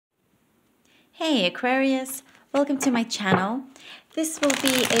Hey Aquarius, welcome to my channel. This will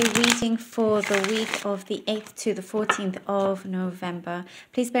be a reading for the week of the 8th to the 14th of November.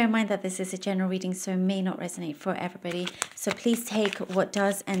 Please bear in mind that this is a general reading, so it may not resonate for everybody. So please take what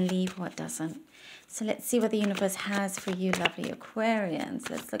does and leave what doesn't. So let's see what the universe has for you, lovely Aquarians.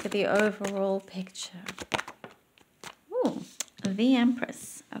 Let's look at the overall picture. Ooh, the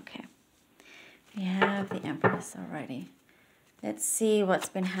Empress. Okay, we have the Empress already. Let's see what's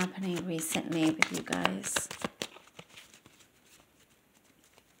been happening recently with you guys.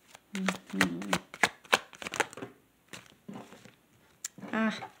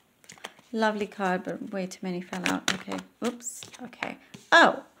 Lovely card, but way too many fell out. Okay, oops. Okay.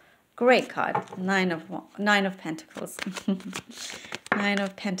 Oh, great card. Nine of Pentacles. Nine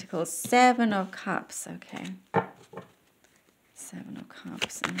of Pentacles. Seven of Cups. Okay. Seven of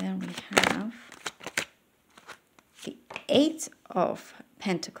Cups, and then we have the Eight of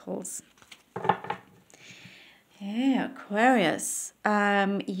Pentacles. Yeah, Aquarius.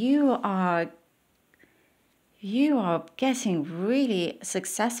 You are getting really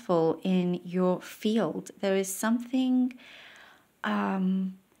successful in your field. There is something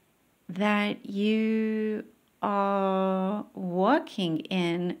that you are working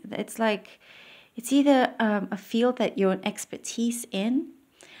in. It's like it's either a field that you're an expertise in,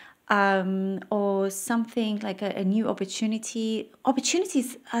 or something like a new opportunity.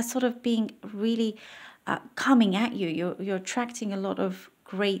 Opportunities are sort of being really coming at you. You're attracting a lot of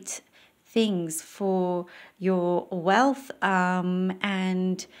great things for your wealth,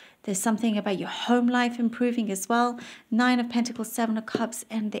 and there's something about your home life improving as well. Nine of Pentacles, Seven of Cups,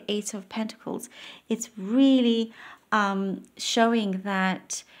 and the Eight of Pentacles. It's really showing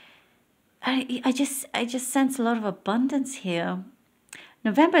that I just sense a lot of abundance here.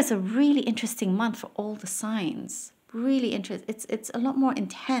 November is a really interesting month for all the signs. Really interesting. It's a lot more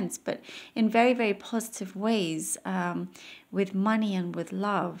intense, but in very, very positive ways, with money and with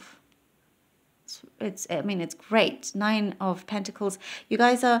love. I mean, it's great. Nine of Pentacles. You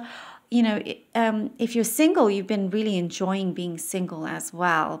guys are, if you're single, you've been really enjoying being single as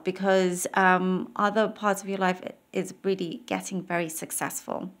well, because other parts of your life is really getting very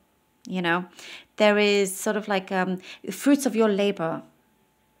successful. There is sort of like the fruits of your labor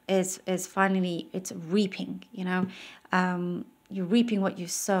is finally, it's reaping. You're reaping what you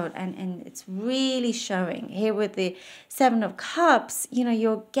sowed, and it's really showing here with the Seven of Cups.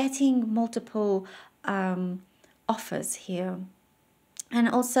 You're getting multiple offers here, and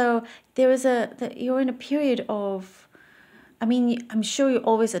also you're in a period of, I mean, I'm sure you're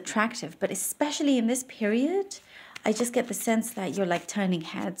always attractive, but especially in this period, I just get the sense that you're like turning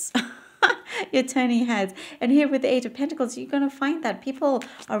heads. You're turning heads. And here with the Eight of Pentacles, you're going to find that people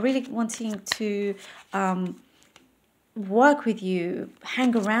are really wanting to work with you,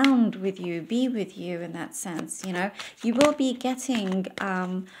 hang around with you, be with you in that sense. You will be getting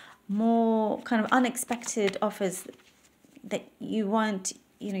more kind of unexpected offers that you weren't,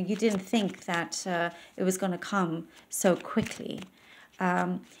 you didn't think that it was going to come so quickly.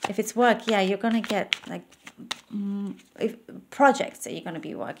 If it's work, yeah, you're going to get like projects that you're going to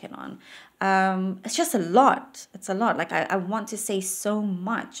be working on. It's just a lot. It's a lot. Like I want to say so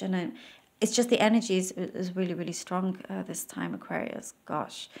much, and it's just the energy is really, really strong this time, Aquarius.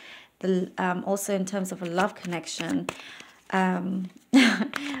 Gosh, also in terms of a love connection,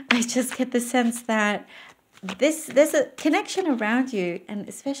 I just get the sense that there's a connection around you, and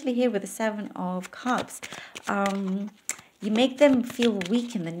especially here with the Seven of Cups, you make them feel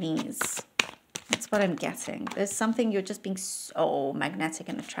weak in the knees. That's what I'm getting. There's something, you're just being so magnetic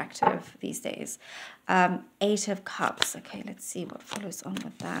and attractive these days. Eight of Cups. Okay, let's see what follows on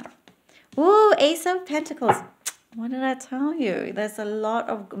with that. Ooh, Ace of Pentacles. What did I tell you? There's a lot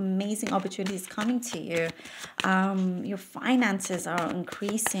of amazing opportunities coming to you. Your finances are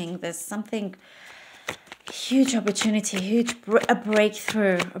increasing. There's something, huge opportunity, a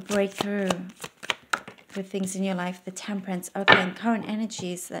breakthrough with things in your life. The Temperance. Okay, and current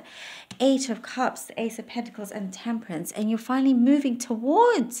energies, the Eight of Cups, the Ace of Pentacles, and Temperance. And you're finally moving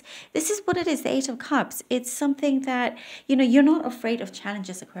towards, this is what it is, the Eight of Cups. It's something that, you're not afraid of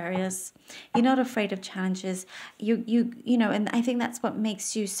challenges, Aquarius. You're not afraid of challenges. And I think that's what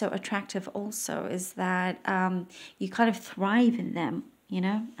makes you so attractive also, is that you kind of thrive in them,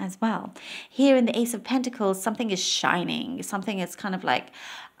 as well. Here in the Ace of Pentacles, something is shining. Something is kind of like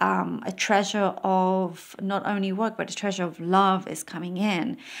a treasure of not only work, but a treasure of love is coming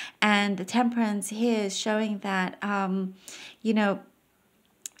in. And the Temperance here is showing that,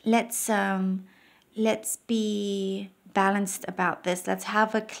 let's be balanced about this. Let's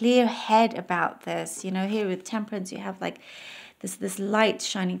have a clear head about this. Here with Temperance, you have like this light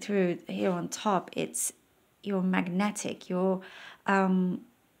shining through here on top. You're magnetic. You're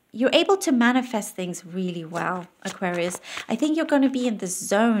able to manifest things really well, Aquarius. I think you're going to be in this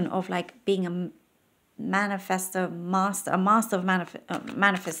zone of like being a manifestor master, a master of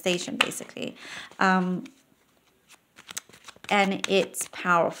manifestation, basically. And it's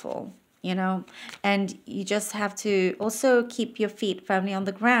powerful, you know, and you just have to also keep your feet firmly on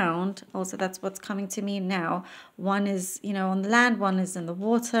the ground. Also, that's what's coming to me now. One is, you know, on the land, one is in the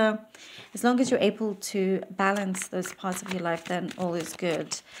water. As long as you're able to balance those parts of your life, then all is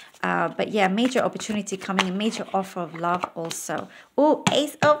good. But yeah, major opportunity coming, a major offer of love also. Oh,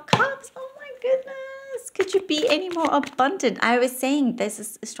 Ace of Cups. Oh my goodness. Could you be any more abundant? I was saying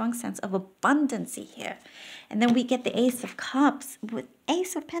there's a strong sense of abundancy here. And then we get the Ace of Cups with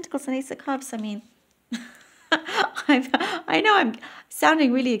Ace of Pentacles and Ace of Cups. I mean, I know I'm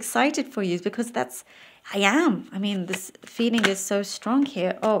sounding really excited for you because I am. I mean, this feeling is so strong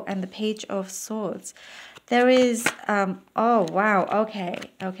here. Oh, and the Page of Swords. There is, oh, wow. Okay.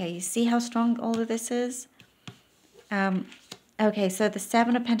 Okay. You see how strong all of this is? Okay. So the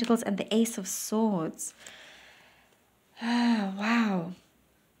Seven of Pentacles and the Ace of Swords. Oh, wow.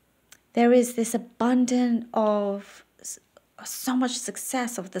 There is this abundance of so much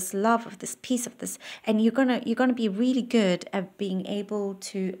success, of this love, of this peace, of this, and you're gonna be really good at being able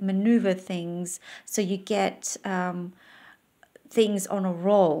to maneuver things so you get things on a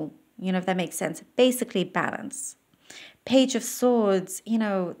roll. You know, if that makes sense. Basically, balance. Page of Swords. You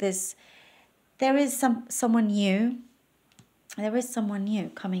know, there is someone new. There is someone new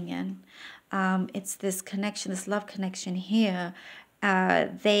coming in. It's this connection, this love connection here.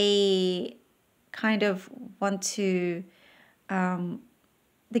 They kind of want to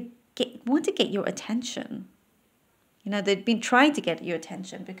get your attention. You know, they've been trying to get your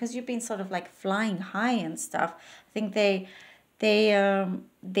attention because you've been sort of like flying high and stuff. I think they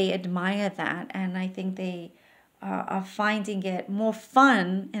admire that, and I think they are finding it more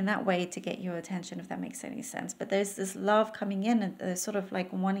fun in that way to get your attention, if that makes any sense. But there's this love coming in, and they're sort of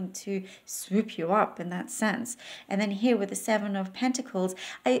like wanting to swoop you up in that sense. And then here with the Seven of Pentacles,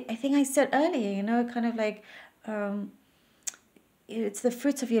 I think I said earlier, you know, kind of like it's the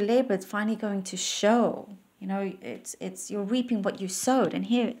fruits of your labor. It's finally going to show. You know, it's you're reaping what you sowed, and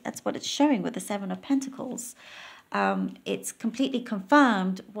here that's what it's showing with the Seven of Pentacles. It's completely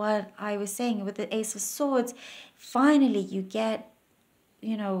confirmed what I was saying with the Ace of Swords. Finally, you get,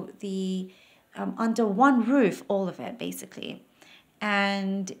 you know, the under one roof, all of it basically,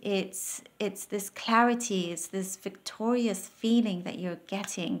 and it's this clarity, it's this victorious feeling that you're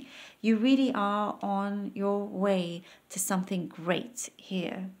getting. You really are on your way to something great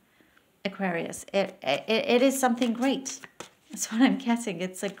here, Aquarius. It is something great. That's what I'm getting.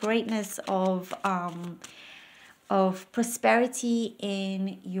 It's a greatness of prosperity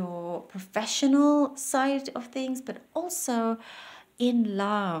in your professional side of things, but also in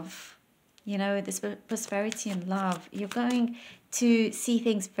love. You know, this prosperity in love. You're going to see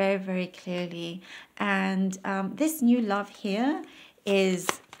things very, very clearly. And this new love here is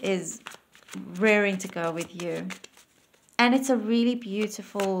rearing to go with you. And it's a really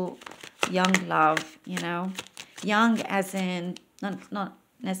beautiful young love, you know. Young as in, not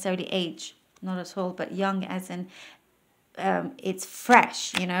necessarily age, not at all, but young as in it's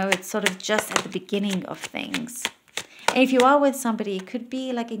fresh, you know, it's sort of just at the beginning of things. And if you are with somebody, it could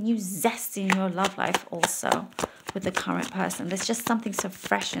be like a new zest in your love life also with the current person. There's just something so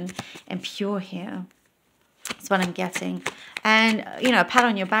fresh and pure here. That's what I'm getting. And, you know, a pat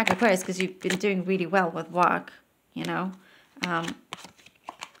on your back, Aquarius, because you've been doing really well with work, you know.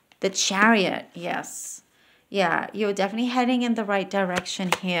 The Chariot, yes. Yeah, you're definitely heading in the right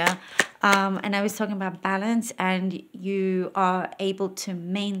direction here. And I was talking about balance, and you are able to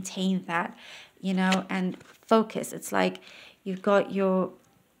maintain that, you know, and focus. It's like you've got your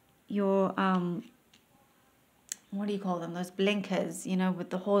what do you call them? Those blinkers, you know, with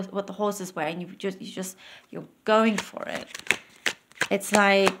the horse, what the horses wear, and you're going for it. It's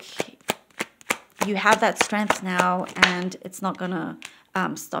like you have that strength now, and it's not gonna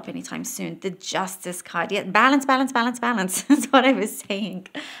stop anytime soon. The Justice card. Yeah, balance, balance, balance, balance. That's what I was saying.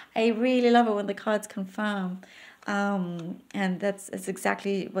 I really love it when the cards confirm. And that's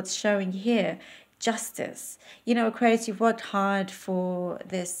exactly what's showing here. Justice. You know, Aquarius, you've worked hard for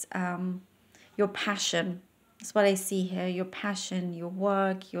this, your passion. That's what I see here. Your passion, your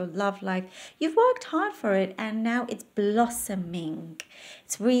work, your love life. You've worked hard for it, and now it's blossoming.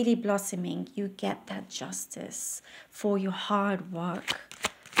 It's really blossoming. You get that justice for your hard work.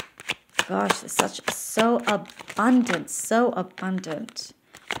 Gosh, it's so abundant, so abundant,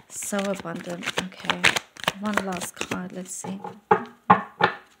 so abundant. Okay. One last card, let's see.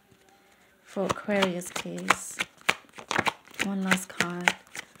 For Aquarius, please. One last card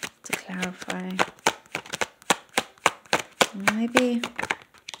to clarify. Maybe.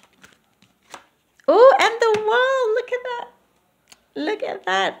 Oh, and the World. Look at that. Look at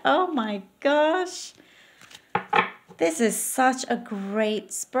that. Oh my gosh. This is such a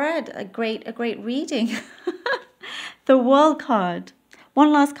great spread, a great reading. The World card.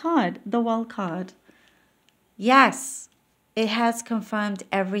 One last card, the World card. Yes, it has confirmed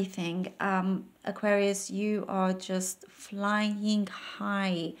everything. Aquarius, you are just flying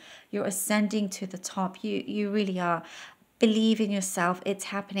high. You're ascending to the top. You really are. Believe in yourself. It's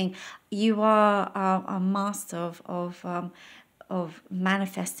happening. You are a master of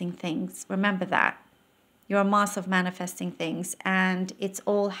manifesting things. Remember that. You're a master of manifesting things, and it's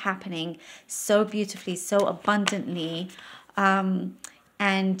all happening so beautifully, so abundantly.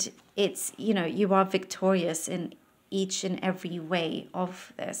 And it's, you know, you are victorious in each and every way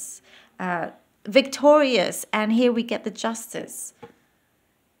of this. Victorious, and here we get the Justice.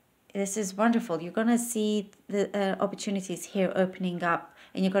 This is wonderful. You're going to see the opportunities here opening up,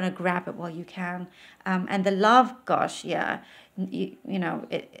 and you're going to grab it while you can. And the Love, gosh, yeah, you know,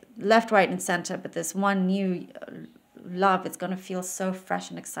 left, right, and center, but this one new love, it's going to feel so fresh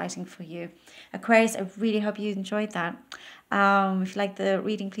and exciting for you. Aquarius, I really hope you enjoyed that. If you like the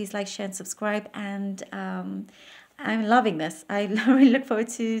reading, please like, share, and subscribe. And I'm loving this. I really look forward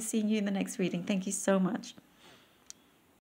to seeing you in the next reading. Thank you so much.